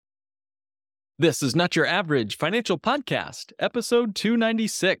This is Not Your Average Financial Podcast, episode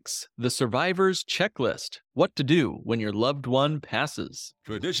 296, The Survivor's Checklist, What to Do When Your Loved One Passes.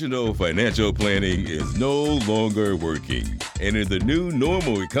 Traditional financial planning is no longer working. And in the new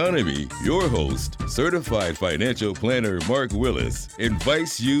normal economy, your host, certified financial planner Mark Willis,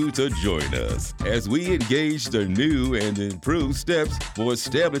 invites you to join us as we engage the new and improved steps for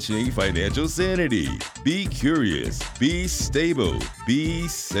establishing financial sanity. Be curious, be stable, be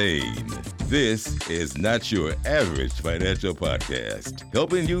sane. This is Not Your Average Financial Podcast,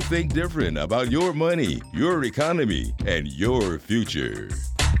 helping you think different about your money, your economy, and your future.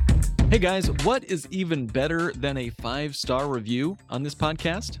 Hey guys, what is even better than a 5-star review on this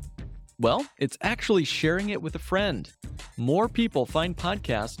podcast? Well, it's actually sharing it with a friend. More people find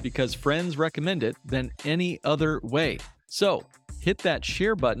podcasts because friends recommend it than any other way. So, hit that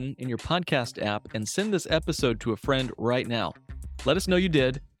share button in your podcast app and send this episode to a friend right now. Let us know you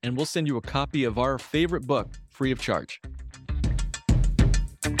did, and we'll send you a copy of our favorite book free of charge.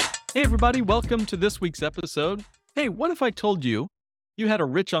 Hey everybody, welcome to this week's episode. Hey, what if I told you you had a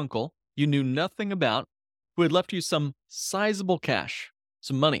rich uncle you knew nothing about who had left you some sizable cash,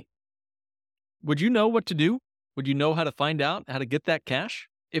 some money? Would you know what to do? Would you know how to find out how to get that cash?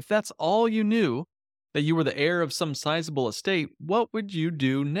 If that's all you knew, that you were the heir of some sizable estate, what would you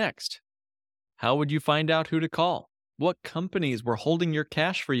do next? How would you find out who to call? What companies were holding your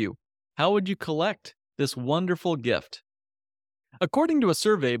cash for you? How would you collect this wonderful gift? According to a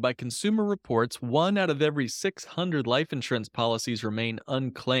survey by Consumer Reports, 1 out of every 600 life insurance policies remain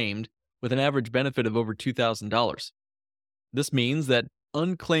unclaimed, with an average benefit of over $2,000. This means that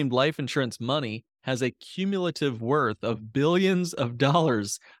unclaimed life insurance money has a cumulative worth of billions of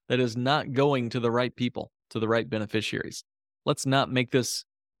dollars that is not going to the right people, to the right beneficiaries. Let's not make this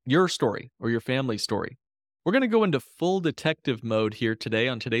your story or your family's story. We're going to go into full detective mode here today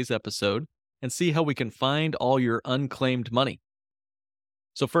on today's episode and see how we can find all your unclaimed money.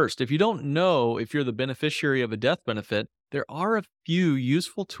 So first, if you don't know if you're the beneficiary of a death benefit, there are a few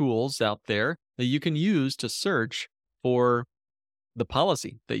useful tools out there that you can use to search for the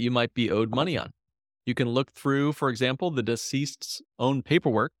policy that you might be owed money on. You can look through, for example, the deceased's own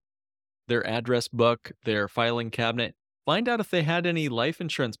paperwork, their address book, their filing cabinet. Find out if they had any life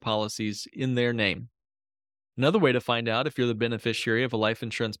insurance policies in their name. Another way to find out if you're the beneficiary of a life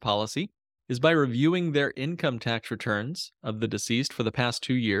insurance policy is by reviewing their income tax returns of the deceased for the past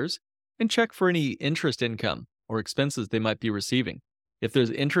 2 years and check for any interest income or expenses they might be receiving. If there's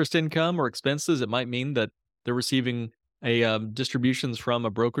interest income or expenses, it might mean that they're receiving distributions from a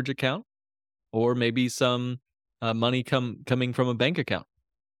brokerage account or maybe some money coming from a bank account.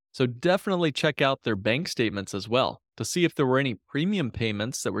 So definitely check out their bank statements as well to see if there were any premium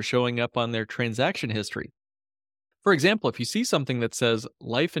payments that were showing up on their transaction history. For example, if you see something that says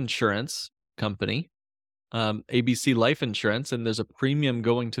life insurance company, ABC Life Insurance, and there's a premium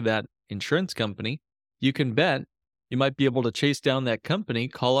going to that insurance company, you can bet you might be able to chase down that company,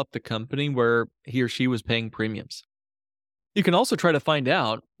 call up the company where he or she was paying premiums. You can also try to find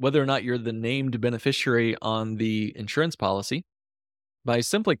out whether or not you're the named beneficiary on the insurance policy by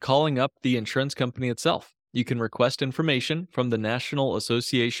simply calling up the insurance company itself. You can request information from the National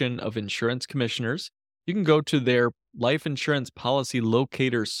Association of Insurance Commissioners. You can go to their life insurance policy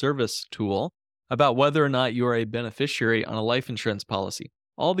locator service tool about whether or not you are a beneficiary on a life insurance policy.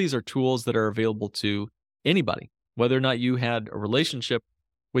 All these are tools that are available to anybody. Whether or not you had a relationship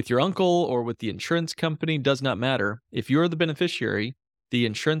with your uncle or with the insurance company does not matter. If you're the beneficiary, the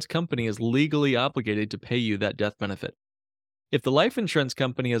insurance company is legally obligated to pay you that death benefit. If the life insurance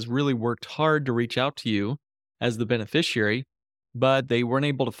company has really worked hard to reach out to you as the beneficiary, but they weren't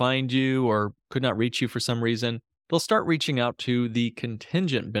able to find you or could not reach you for some reason, they'll start reaching out to the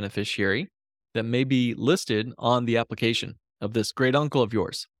contingent beneficiary that may be listed on the application of this great uncle of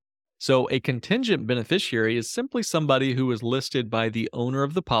yours. So a contingent beneficiary is simply somebody who is listed by the owner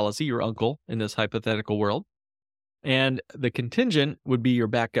of the policy, your uncle in this hypothetical world, and the contingent would be your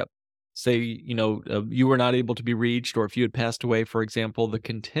backup. Say, you were not able to be reached, or if you had passed away, for example, the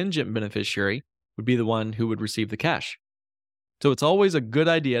contingent beneficiary would be the one who would receive the cash. So it's always a good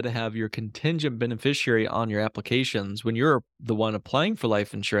idea to have your contingent beneficiary on your applications when you're the one applying for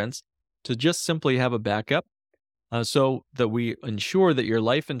life insurance, to just simply have a backup so that we ensure that your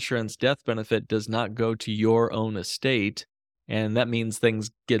life insurance death benefit does not go to your own estate. And that means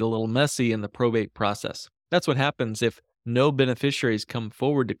things get a little messy in the probate process. That's what happens if no beneficiaries come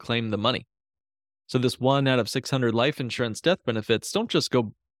forward to claim the money. So this 1 out of 600 life insurance death benefits don't just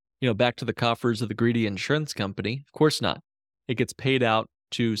go, back to the coffers of the greedy insurance company. Of course not. It gets paid out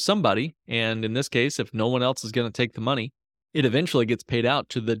to somebody, and in this case, if no one else is going to take the money, it eventually gets paid out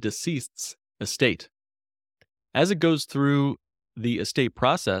to the deceased's estate. As it goes through the estate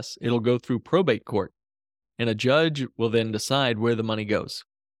process, it'll go through probate court, and a judge will then decide where the money goes.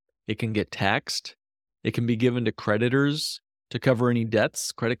 It can get taxed. It can be given to creditors to cover any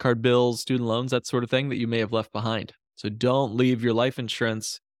debts, credit card bills, student loans, that sort of thing that you may have left behind. So don't leave your life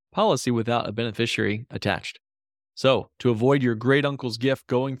insurance policy without a beneficiary attached. So to avoid your great uncle's gift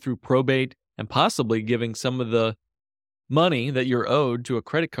going through probate and possibly giving some of the money that you're owed to a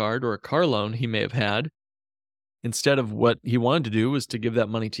credit card or a car loan he may have had, instead of what he wanted to do was to give that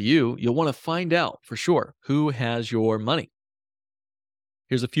money to you, you'll want to find out for sure who has your money.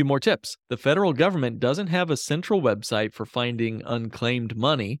 Here's a few more tips. The federal government doesn't have a central website for finding unclaimed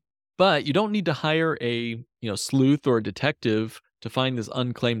money, but you don't need to hire a sleuth or a detective to find this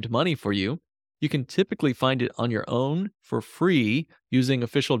unclaimed money for you. You can typically find it on your own for free using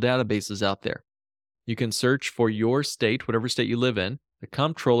official databases out there. You can search for your state, whatever state you live in, the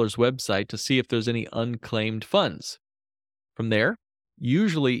comptroller's website to see if there's any unclaimed funds. From there,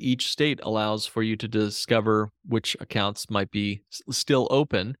 usually each state allows for you to discover which accounts might be still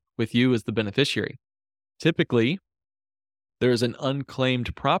open with you as the beneficiary. Typically, there is an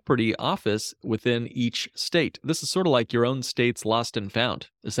unclaimed property office within each state. This is sort of like your own state's lost and found,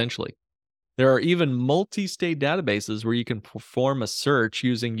 essentially. There are even multi-state databases where you can perform a search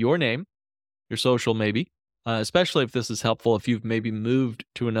using your name, your social maybe, especially if this is helpful if you've maybe moved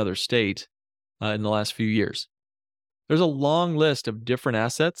to another state in the last few years. There's a long list of different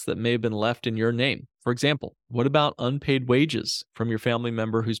assets that may have been left in your name. For example, what about unpaid wages from your family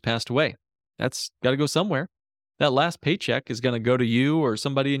member who's passed away? That's got to go somewhere. That last paycheck is going to go to you or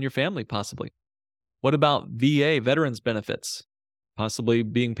somebody in your family, possibly. What about VA, veterans benefits, possibly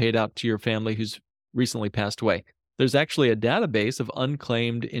being paid out to your family who's recently passed away? There's actually a database of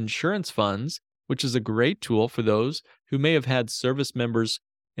unclaimed insurance funds, which is a great tool for those who may have had service members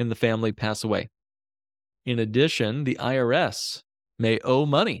in the family pass away. In addition, the IRS may owe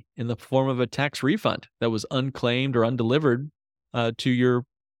money in the form of a tax refund that was unclaimed or undelivered to your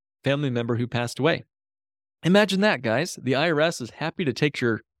family member who passed away. Imagine that, guys. The IRS is happy to take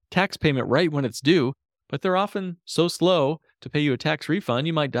your tax payment right when it's due, but they're often so slow to pay you a tax refund,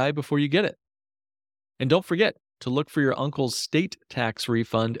 you might die before you get it. And don't forget to look for your uncle's state tax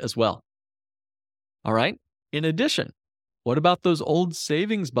refund as well. All right? In addition, what about those old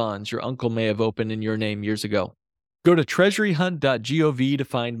savings bonds your uncle may have opened in your name years ago? Go to treasuryhunt.gov to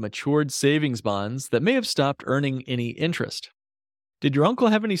find matured savings bonds that may have stopped earning any interest. Did your uncle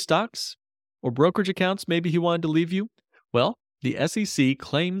have any stocks or brokerage accounts maybe he wanted to leave you? Well, the SEC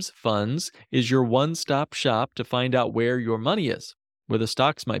Claims Funds is your one-stop shop to find out where your money is, where the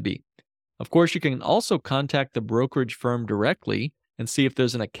stocks might be. Of course, you can also contact the brokerage firm directly and see if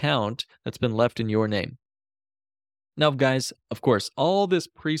there's an account that's been left in your name. Now, guys, of course, all this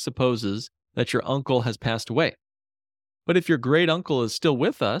presupposes that your uncle has passed away. But if your great uncle is still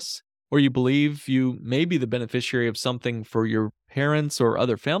with us, or you believe you may be the beneficiary of something for your parents or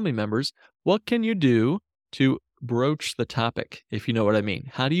other family members, what can you do to broach the topic, if you know what I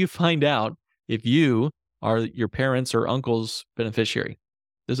mean? How do you find out if you are your parents' or uncle's beneficiary?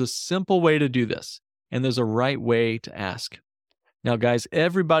 There's a simple way to do this, and there's a right way to ask. Now, guys,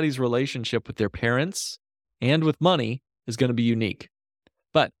 everybody's relationship with their parents and with money is going to be unique.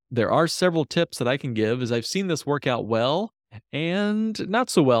 But there are several tips that I can give as I've seen this work out well and not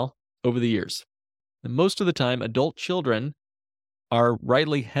so well over the years. And most of the time, adult children are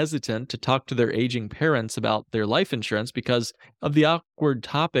rightly hesitant to talk to their aging parents about their life insurance because of the awkward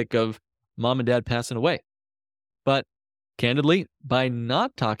topic of mom and dad passing away. But candidly, by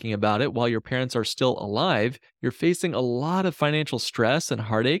not talking about it while your parents are still alive, you're facing a lot of financial stress and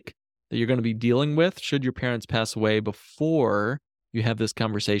heartache that you're going to be dealing with should your parents pass away before you have this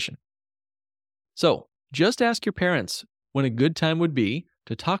conversation. So just ask your parents when a good time would be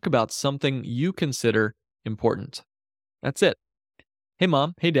to talk about something you consider important. That's it. Hey,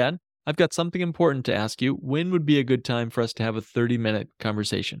 Mom. Hey, Dad. I've got something important to ask you. When would be a good time for us to have a 30-minute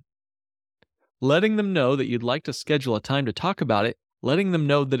conversation? Letting them know that you'd like to schedule a time to talk about it, letting them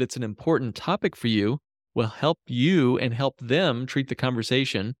know that it's an important topic for you, will help you and help them treat the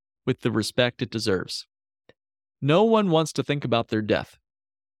conversation with the respect it deserves. No one wants to think about their death,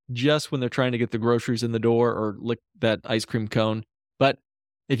 just when they're trying to get the groceries in the door or lick that ice cream cone. But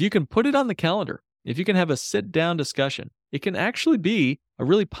if you can put it on the calendar, if you can have a sit-down discussion, it can actually be a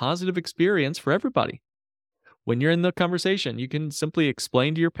really positive experience for everybody. When you're in the conversation, you can simply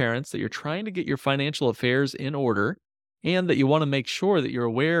explain to your parents that you're trying to get your financial affairs in order and that you want to make sure that you're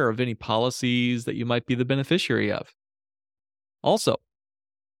aware of any policies that you might be the beneficiary of. Also,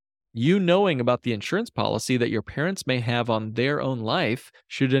 You knowing about the insurance policy that your parents may have on their own life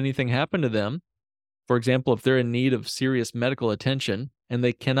should anything happen to them. For example, if they're in need of serious medical attention and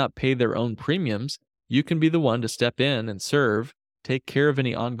they cannot pay their own premiums, you can be the one to step in and serve, take care of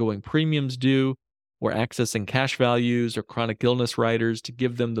any ongoing premiums due, or accessing cash values or chronic illness riders to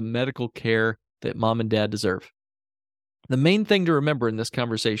give them the medical care that mom and dad deserve. The main thing to remember in this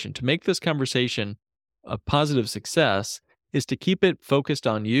conversation, to make this conversation a positive success, is to keep it focused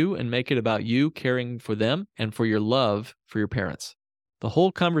on you and make it about you caring for them and for your love for your parents. The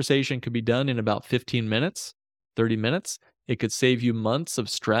whole conversation could be done in about 15 minutes, 30 minutes. It could save you months of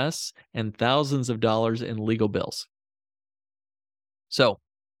stress and thousands of dollars in legal bills. So,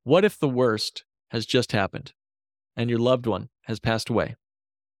 what if the worst has just happened and your loved one has passed away?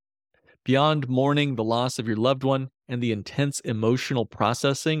 Beyond mourning the loss of your loved one and the intense emotional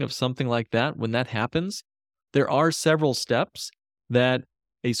processing of something like that, when that happens, there are several steps that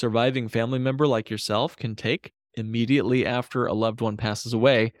a surviving family member like yourself can take immediately after a loved one passes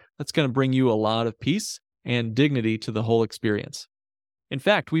away. That's going to bring you a lot of peace and dignity to the whole experience. In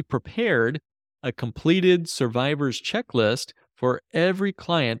fact, we prepared a completed survivor's checklist for every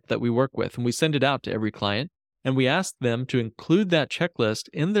client that we work with, and we send it out to every client. And we ask them to include that checklist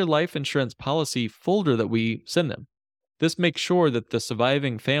in their life insurance policy folder that we send them. This makes sure that the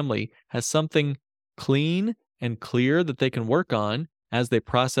surviving family has something clean and clear that they can work on as they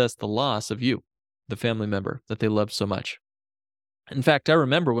process the loss of you, the family member that they loved so much. In fact, I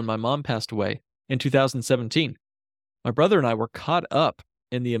remember when my mom passed away in 2017, my brother and I were caught up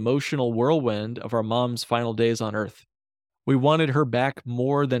in the emotional whirlwind of our mom's final days on earth. We wanted her back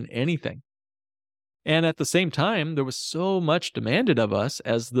more than anything. And at the same time, there was so much demanded of us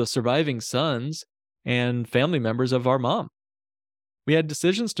as the surviving sons and family members of our mom. We had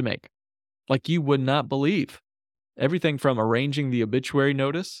decisions to make, like you would not believe. Everything from arranging the obituary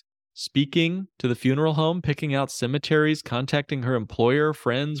notice, speaking to the funeral home, picking out cemeteries, contacting her employer,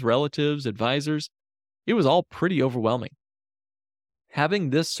 friends, relatives, advisors. It was all pretty overwhelming.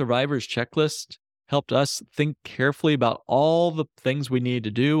 Having this survivor's checklist helped us think carefully about all the things we needed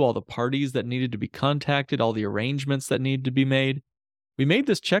to do, all the parties that needed to be contacted, all the arrangements that needed to be made. We made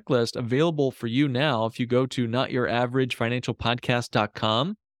this checklist available for you now if you go to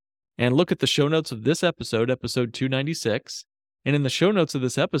notyouraverageFinancialPodcast.com and look at the show notes of this episode, episode 296. And in the show notes of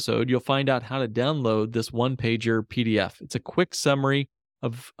this episode, you'll find out how to download this one-pager PDF. It's a quick summary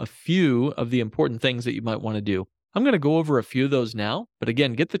of a few of the important things that you might want to do. I'm going to go over a few of those now, but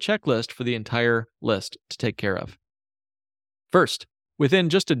again, get the checklist for the entire list to take care of. First, within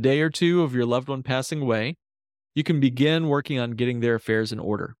just a day or two of your loved one passing away, you can begin working on getting their affairs in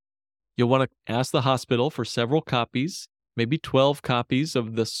order. You'll want to ask the hospital for several copies, maybe 12 copies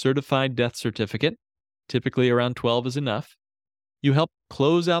of the certified death certificate. Typically around 12 is enough. You help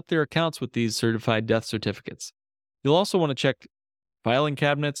close out their accounts with these certified death certificates. You'll also want to check filing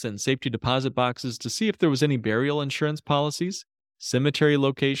cabinets and safety deposit boxes to see if there was any burial insurance policies, cemetery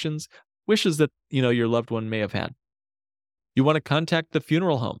locations, wishes that your loved one may have had. You want to contact the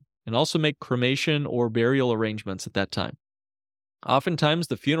funeral home and also make cremation or burial arrangements at that time. Oftentimes,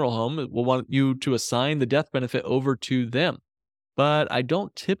 the funeral home will want you to assign the death benefit over to them, but I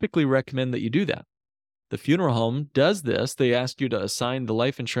don't typically recommend that you do that. The funeral home does this. They ask you to assign the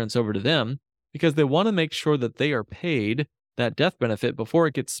life insurance over to them because they want to make sure that they are paid that death benefit before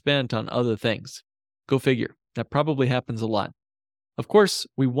it gets spent on other things. Go figure. That probably happens a lot. Of course,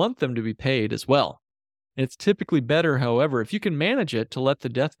 we want them to be paid as well. It's typically better, however, if you can manage it to let the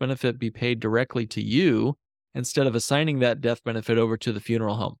death benefit be paid directly to you instead of assigning that death benefit over to the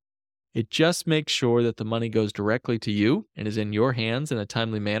funeral home. It just makes sure that the money goes directly to you and is in your hands in a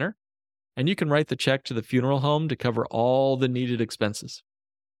timely manner, and you can write the check to the funeral home to cover all the needed expenses.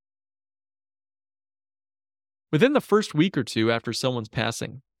 Within the first week or two after someone's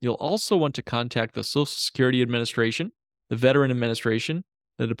passing, you'll also want to contact the Social Security Administration, the Veteran Administration,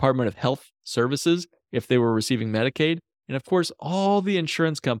 the Department of Health Services if they were receiving Medicaid, and of course, all the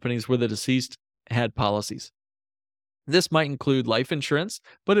insurance companies where the deceased had policies. This might include life insurance,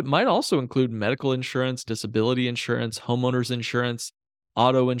 but it might also include medical insurance, disability insurance, homeowners insurance,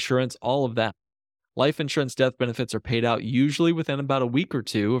 auto insurance, all of that. Life insurance death benefits are paid out usually within about a week or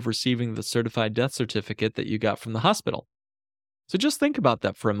two of receiving the certified death certificate that you got from the hospital. So just think about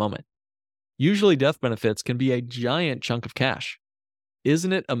that for a moment. Usually death benefits can be a giant chunk of cash.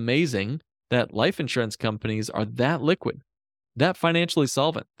 Isn't it amazing that life insurance companies are that liquid, that financially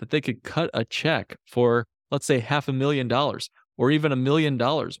solvent, that they could cut a check for, let's say, $500,000 or even $1 million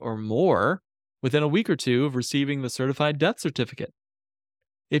or more within a week or two of receiving the certified death certificate?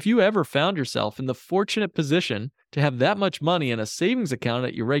 If you ever found yourself in the fortunate position to have that much money in a savings account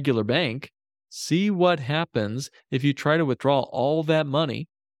at your regular bank, see what happens if you try to withdraw all that money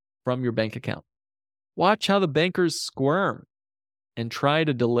from your bank account. Watch how the bankers squirm and try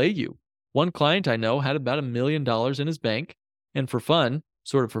to delay you. One client I know had about $1 million in his bank, and for fun,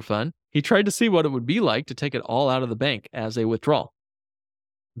 sort of for fun, he tried to see what it would be like to take it all out of the bank as a withdrawal.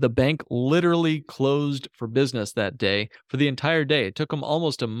 The bank literally closed for business that day for the entire day. It took him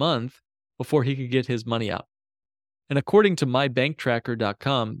almost a month before he could get his money out. And according to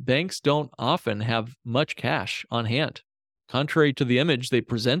mybanktracker.com, banks don't often have much cash on hand. Contrary to the image they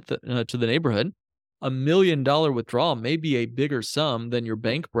present to the neighborhood, $1 million withdrawal may be a bigger sum than your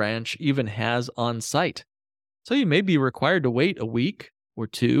bank branch even has on site. So you may be required to wait a week or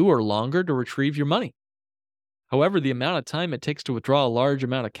two or longer to retrieve your money. However, the amount of time it takes to withdraw a large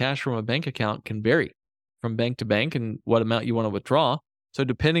amount of cash from a bank account can vary from bank to bank and what amount you want to withdraw. So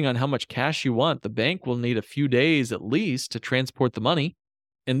depending on how much cash you want, the bank will need a few days at least to transport the money.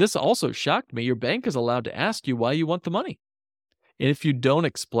 And this also shocked me. Your bank is allowed to ask you why you want the money. And if you don't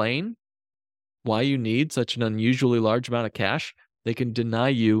explain why you need such an unusually large amount of cash, they can deny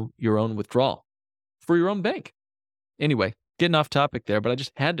you your own withdrawal for your own bank. Anyway, getting off topic there, but I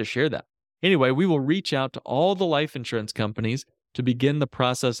just had to share that. Anyway, we will reach out to all the life insurance companies to begin the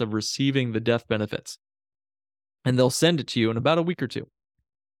process of receiving the death benefits. And they'll send it to you in about a week or two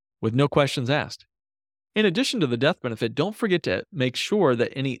with no questions asked. In addition to the death benefit, don't forget to make sure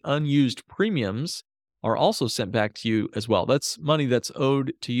that any unused premiums are also sent back to you as well. That's money that's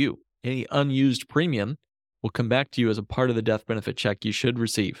owed to you. Any unused premium will come back to you as a part of the death benefit check you should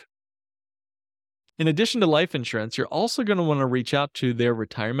receive. In addition to life insurance, you're also going to want to reach out to their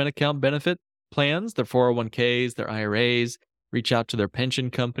retirement account benefit plans, their 401ks, their IRAs, reach out to their pension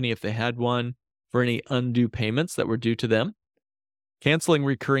company if they had one for any undue payments that were due to them. Canceling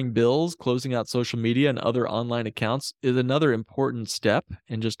recurring bills, closing out social media and other online accounts is another important step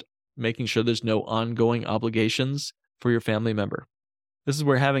in just making sure there's no ongoing obligations for your family member. This is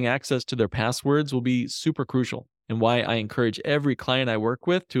where having access to their passwords will be super crucial, and why I encourage every client I work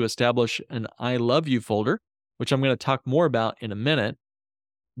with to establish an I love you folder, which I'm going to talk more about in a minute.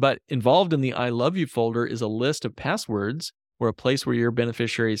 But involved in the I love you folder is a list of passwords or a place where your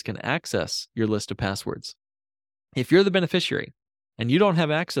beneficiaries can access your list of passwords. If you're the beneficiary and you don't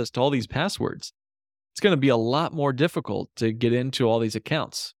have access to all these passwords, it's going to be a lot more difficult to get into all these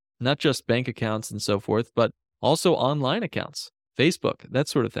accounts, not just bank accounts and so forth, but also online accounts, Facebook, that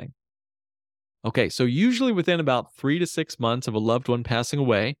sort of thing. Okay, so usually within about 3 to 6 months of a loved one passing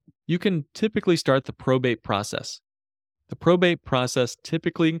away, you can typically start the probate process. The probate process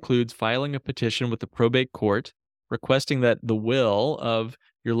typically includes filing a petition with the probate court requesting that the will of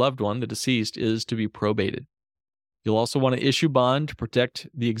your loved one, the deceased, is to be probated. You'll also want to issue bond to protect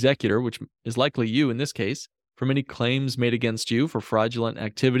the executor, which is likely you in this case, from any claims made against you for fraudulent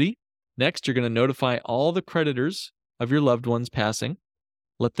activity. Next, you're going to notify all the creditors of your loved one's passing.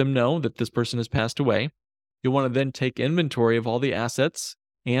 Let them know that this person has passed away. You'll want to then take inventory of all the assets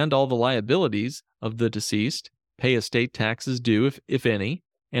and all the liabilities of the deceased, pay estate taxes due, if any,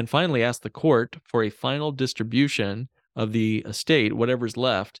 and finally ask the court for a final distribution of the estate, whatever's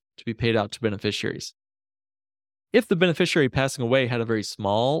left, to be paid out to beneficiaries. If the beneficiary passing away had a very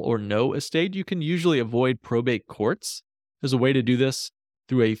small or no estate, you can usually avoid probate courts. There's a way to do this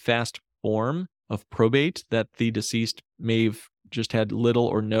through a fast form of probate that the deceased may have just had little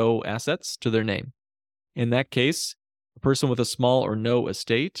or no assets to their name. In that case, a person with a small or no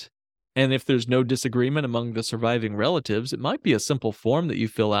estate, and if there's no disagreement among the surviving relatives, it might be a simple form that you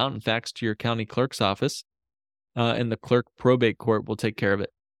fill out and fax to your county clerk's office, and the clerk probate court will take care of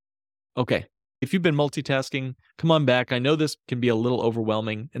it. Okay, if you've been multitasking, come on back. I know this can be a little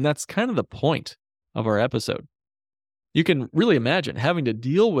overwhelming, and that's kind of the point of our episode. You can really imagine having to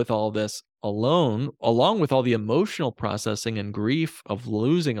deal with all this alone, along with all the emotional processing and grief of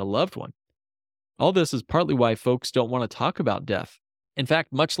losing a loved one. All this is partly why folks don't want to talk about death. In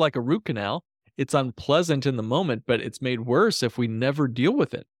fact, much like a root canal, it's unpleasant in the moment, but it's made worse if we never deal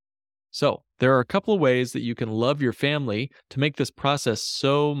with it. So, there are a couple of ways that you can love your family to make this process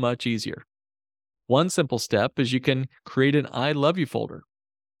so much easier. One simple step is you can create an I love you folder.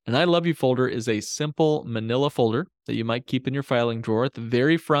 An I love you folder is a simple manila folder that you might keep in your filing drawer at the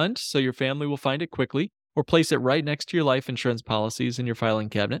very front so your family will find it quickly, or place it right next to your life insurance policies in your filing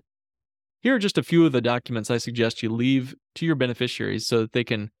cabinet. Here are just a few of the documents I suggest you leave to your beneficiaries so that they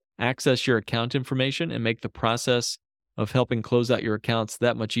can access your account information and make the process of helping close out your accounts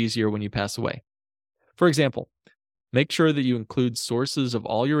that much easier when you pass away. For example, make sure that you include sources of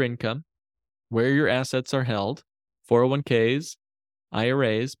all your income, where your assets are held, 401ks,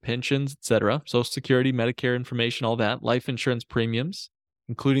 IRAs, pensions, etc., Social Security, Medicare information, all that, life insurance premiums,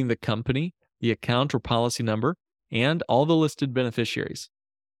 including the company, the account or policy number, and all the listed beneficiaries.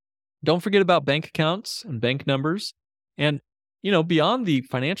 Don't forget about bank accounts and bank numbers. And, beyond the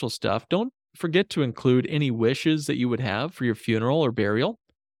financial stuff, don't forget to include any wishes that you would have for your funeral or burial.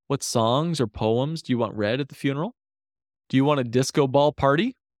 What songs or poems do you want read at the funeral? Do you want a disco ball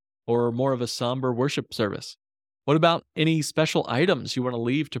party or more of a somber worship service? What about any special items you want to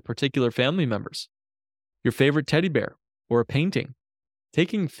leave to particular family members? Your favorite teddy bear or a painting?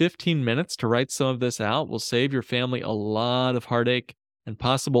 Taking 15 minutes to write some of this out will save your family a lot of heartache and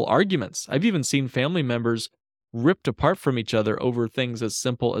possible arguments. I've even seen family members ripped apart from each other over things as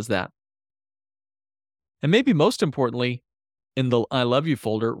simple as that. And maybe most importantly, in the I love you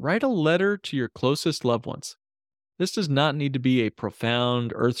folder, write a letter to your closest loved ones. This does not need to be a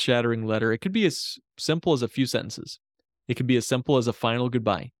profound, earth-shattering letter. It could be as simple as a few sentences. It could be as simple as a final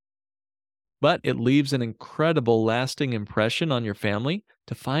goodbye. But it leaves an incredible lasting impression on your family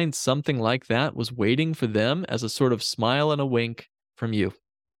to find something like that was waiting for them as a sort of smile and a wink from you.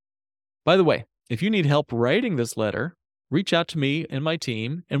 By the way, if you need help writing this letter, reach out to me and my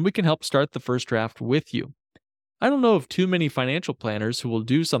team, and we can help start the first draft with you. I don't know of too many financial planners who will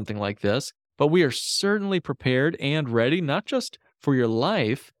do something like this, but we are certainly prepared and ready, not just for your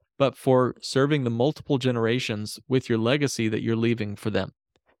life, but for serving the multiple generations with your legacy that you're leaving for them.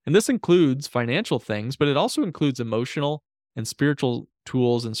 And this includes financial things, but it also includes emotional and spiritual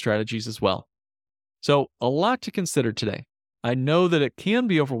tools and strategies as well. So, a lot to consider today. I know that it can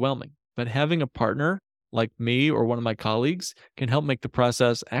be overwhelming, but having a partner like me or one of my colleagues can help make the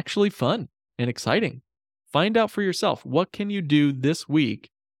process actually fun and exciting. Find out for yourself, what can you do this week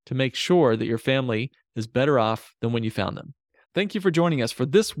to make sure that your family is better off than when you found them? Thank you for joining us for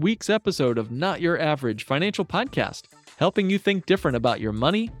this week's episode of Not Your Average Financial Podcast, helping you think different about your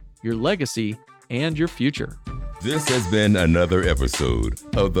money, your legacy, and your future. This has been another episode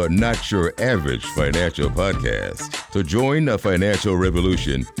of the Not Your Average Financial Podcast. To join a financial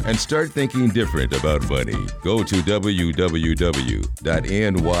revolution and start thinking different about money, go to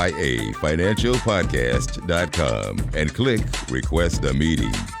www.nyafinancialpodcast.com and click Request a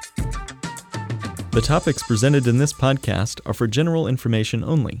Meeting. The topics presented in this podcast are for general information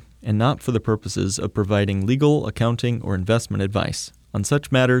only and not for the purposes of providing legal, accounting, or investment advice. On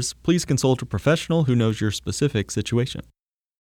such matters, please consult a professional who knows your specific situation.